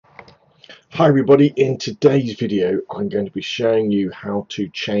Hi everybody, in today's video I'm going to be showing you how to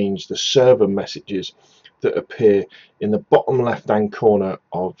change the server messages that appear in the bottom left hand corner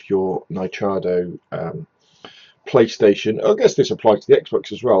of your Nitrado PlayStation. I guess this applies to the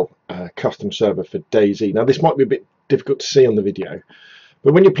Xbox as well, custom server for DAYZ. Now this might be a bit difficult to see on the video,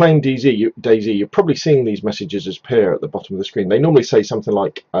 but when you're playing DAYZ, you're probably seeing these messages appear at the bottom of the screen. They normally say something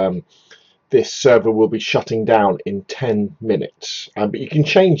like this server will be shutting down in 10 minutes, but you can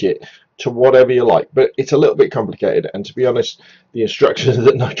change it to whatever you like, but it's a little bit complicated, and to be honest, the instructions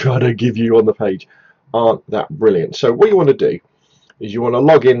that Nitrado give you on the page aren't that brilliant. So what you want to do is you want to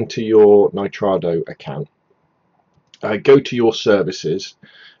log into your Nitrado account, go to your services,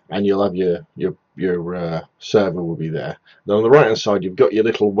 and you'll have your server will be there. Then on the right hand side you've got your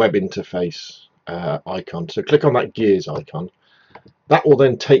little web interface icon, so click on that gears icon. That will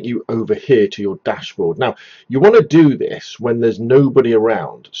then take you over here to your dashboard. Now you want to do this when there's nobody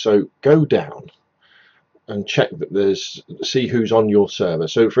around, so go down and check that see who's on your server.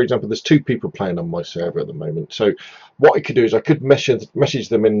 So for example, there's 2 people playing on my server at the moment. So what I could do is I could message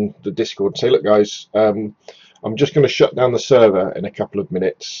them in the Discord and say, look guys, I'm just going to shut down the server in a couple of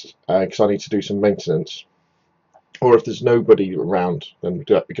minutes because I need to do some maintenance. Or if there's nobody around, then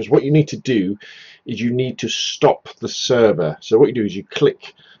do that, because what you need to do is you need to stop the server. So what you do is you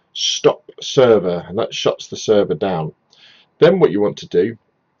click stop server, and that shuts the server down. Then what you want to do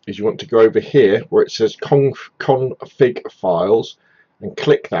is you want to go over here where it says config files and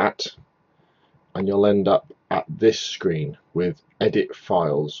click that, and you'll end up at this screen with edit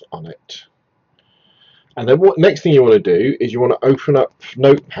files on it. And then what next thing you want to do is you want to open up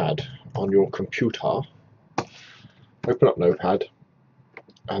Notepad on your computer. Open up Notepad,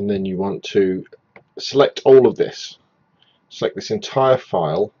 and then you want to select all of this. Select this entire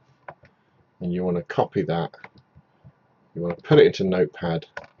file, and you want to copy that. You want to put it into Notepad,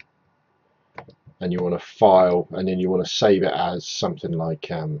 and you want to file, and then you want to save it as something like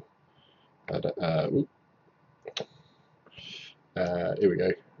here we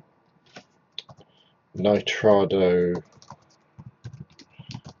go, Nitrado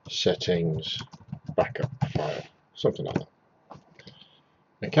settings backup file. Something like that.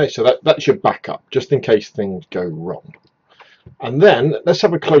 Okay, so that's your backup, just in case things go wrong. And then let's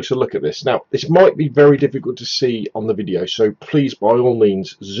have a closer look at this. Now this might be very difficult to see on the video, so please by all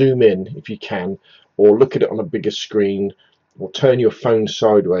means zoom in if you can, or look at it on a bigger screen, or turn your phone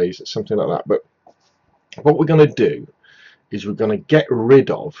sideways, something like that. But what we're going to do is we're going to get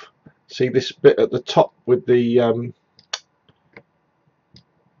rid of, see this bit at the top with the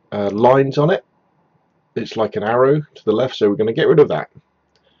lines on it. It's like an arrow to the left, so we're going to get rid of that,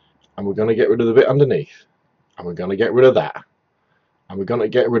 and we're going to get rid of the bit underneath, and we're going to get rid of that, and we're going to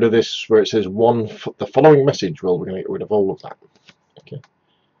get rid of this where it says the following message. Well, we're going to get rid of all of that. Okay,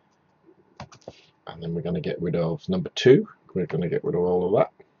 and then we're going to get rid of number 2. We're going to get rid of all of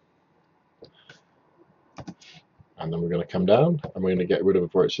that, and then we're going to come down and we're going to get rid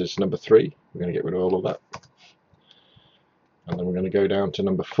of where it says number 3. We're going to get rid of all of that, and then we're going to go down to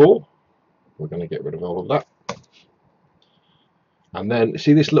number 4. We're going to get rid of all of that, and then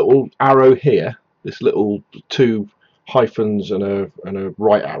see this little arrow here, this little 2 hyphens and a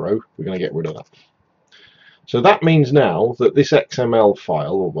right arrow. We're going to get rid of that. So that means now that this XML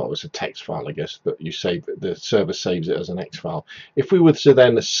file, or well, it's a text file, I guess, but you save it, the server saves it as an X file. If we were to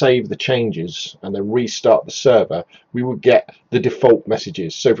then save the changes and then restart the server, we would get the default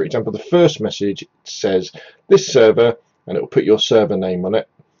messages. So for example, the first message says this server, and it will put your server name on it.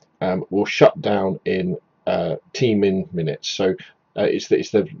 Will shut down in min minutes. So it's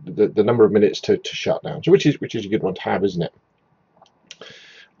the number of minutes to shut down. So which is a good one to have, isn't it?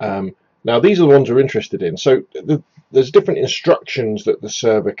 Now these are the ones we're interested in. So there's different instructions that the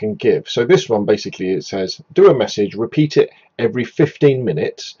server can give. So this one basically, it says do a message, repeat it every 15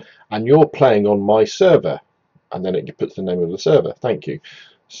 minutes, and you're playing on my server, and then it puts the name of the server. Thank you.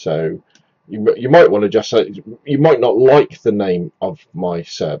 So you might want to just say, you might not like the name of my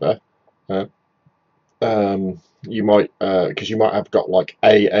server. You might, because you might have got like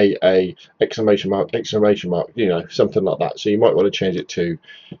a exclamation mark, you know, something like that. So you might want to change it to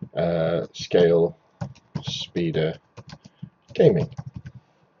Scale Speeder Gaming.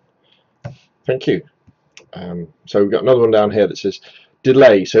 Thank you. So we've got another one down here that says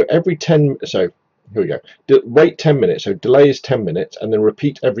delay. So every 10, so here we go. Wait 10 minutes. So delay is 10 minutes, and then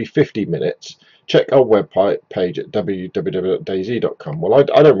repeat every 50 minutes. Check our web page at www.dayz.com. Well, I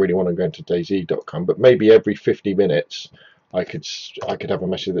don't really want to go into dayz.com, but maybe every 50 minutes I could have a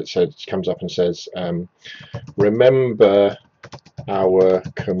message that comes up and says, remember our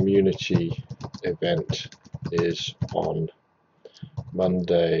community event is on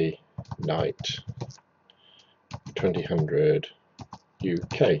Monday night 2000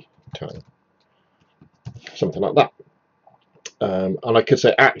 UK time, something like that. And I could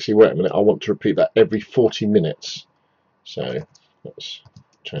say, actually, wait a minute, I want to repeat that every 40 minutes. So let's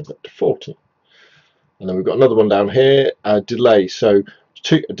change that to 40. And then we've got another one down here, delay. So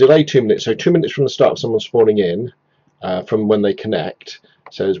delay 2 minutes. So 2 minutes from the start of someone spawning in, from when they connect,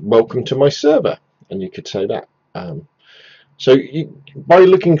 says, welcome to my server. And you could say that. So by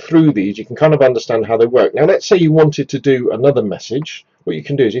looking through these, you can kind of understand how they work. Now, let's say you wanted to do another message. What you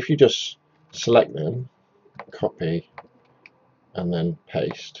can do is, if you just select them, copy, and then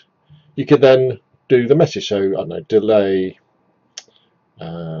paste, you could then do the message. So I don't know, delay,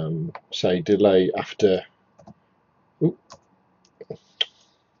 say delay after, what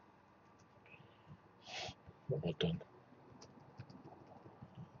have I done?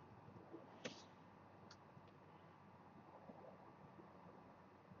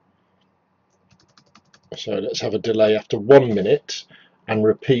 So let's have a delay after 1 minute and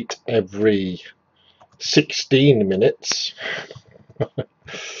repeat every 16 minutes.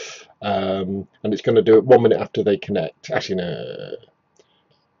 And it's going to do it 1 minute after they connect. Actually,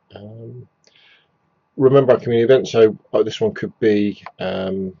 no. Remember our community event. So this one could be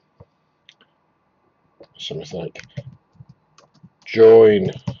something like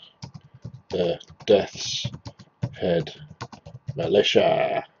join the Death's Head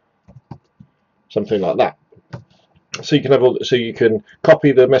Militia, something like that. So you can have so you can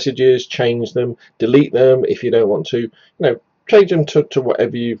copy the messages, change them, delete them if you don't want to. Change them to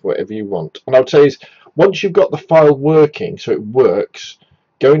whatever you want. And I would say is, once you've got the file working, so it works,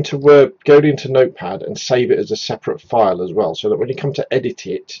 go into Notepad and save it as a separate file as well, so that when you come to edit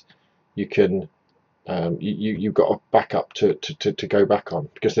it, you can you've got a backup to go back on,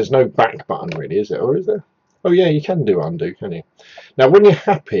 because there's no back button really, is there? Or is there? Oh yeah, you can do undo, can you? Now when you're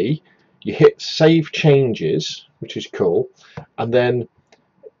happy, you hit save changes, which is cool, and then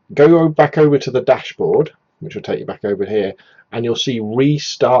go back over to the dashboard, which will take you back over here, and you'll see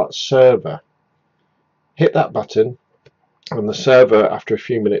restart server. Hit that button and the server after a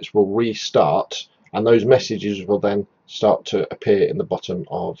few minutes will restart, and those messages will then start to appear in the bottom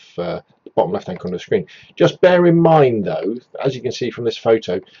of the bottom left hand corner of the screen. Just bear in mind though, as you can see from this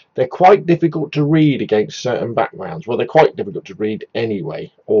photo, they're quite difficult to read against certain backgrounds. Well, they're quite difficult to read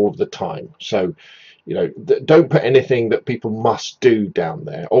anyway all of the time, so don't put anything that people must do down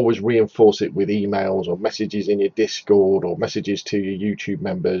there. Always reinforce it with emails or messages in your Discord or messages to your YouTube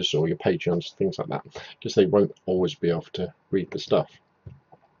members or your Patreons, things like that, because they won't always be able to read the stuff.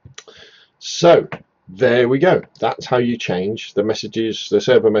 So there we go. That's how you change the messages, the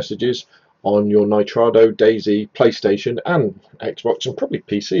server messages on your Nitrado, DAYZ, PlayStation and Xbox, and probably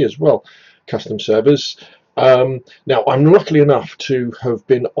PC as well, custom servers. Now I'm lucky enough to have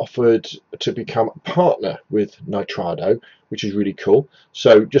been offered to become a partner with Nitrado, which is really cool.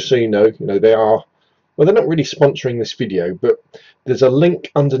 So just so you know, they are, well, they're not really sponsoring this video, but there's a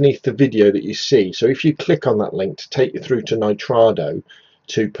link underneath the video that you see. So if you click on that link to take you through to Nitrado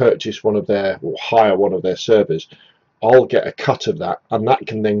to purchase one of their, or hire one of their servers, I'll get a cut of that, and that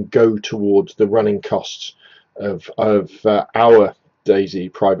can then go towards the running costs of our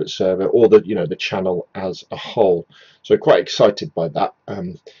DAYZ private server, or the channel as a whole. So quite excited by that,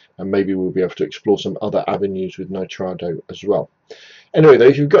 and maybe we'll be able to explore some other avenues with Nitrado as well. Anyway though,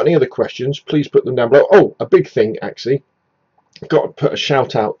 if you've got any other questions, please put them down below. Oh, a big thing actually, I've got to put a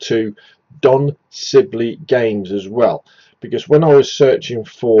shout out to Don Sibley Games as well, because when I was searching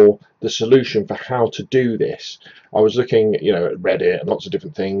for the solution for how to do this, I was looking at Reddit and lots of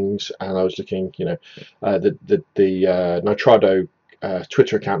different things, and I was looking the Nitrado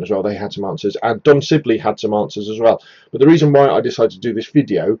Twitter account as well. They had some answers, and Don Sibley had some answers as well. But the reason why I decided to do this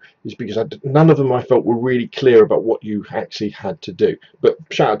video is because none of them I felt were really clear about what you actually had to do. But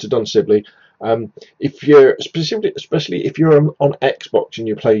shout out to Don Sibley. If you're especially if you're on Xbox and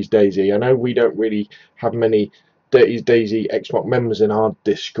you play DAYZ, I know we don't really have many DAYZ Xbox members in our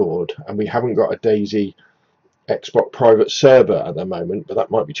Discord, and we haven't got a DAYZ Xbox private server at the moment, but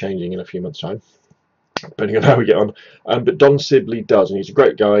that might be changing in a few months' time, depending on how we get on. But Don Sibley does, and he's a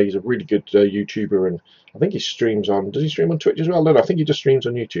great guy. He's a really good YouTuber, and I think he streams on, does he stream on Twitch as well? No, I think he just streams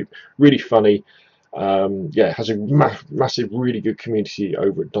on YouTube. Really funny. Yeah, has a massive, really good community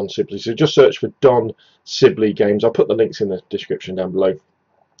over at Don Sibley. So just search for Don Sibley Games. I'll put the links in the description down below.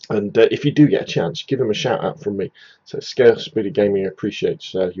 And if you do get a chance, give him a shout out from me. So Scale Speedy Gaming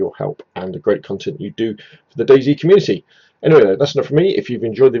appreciates your help and the great content you do for the DAYZ community. Anyway, that's enough from me. If you've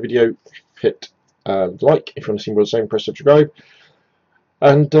enjoyed the video, hit like. If you want to see more of the same, press subscribe.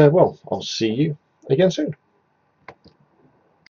 And well, I'll see you again soon.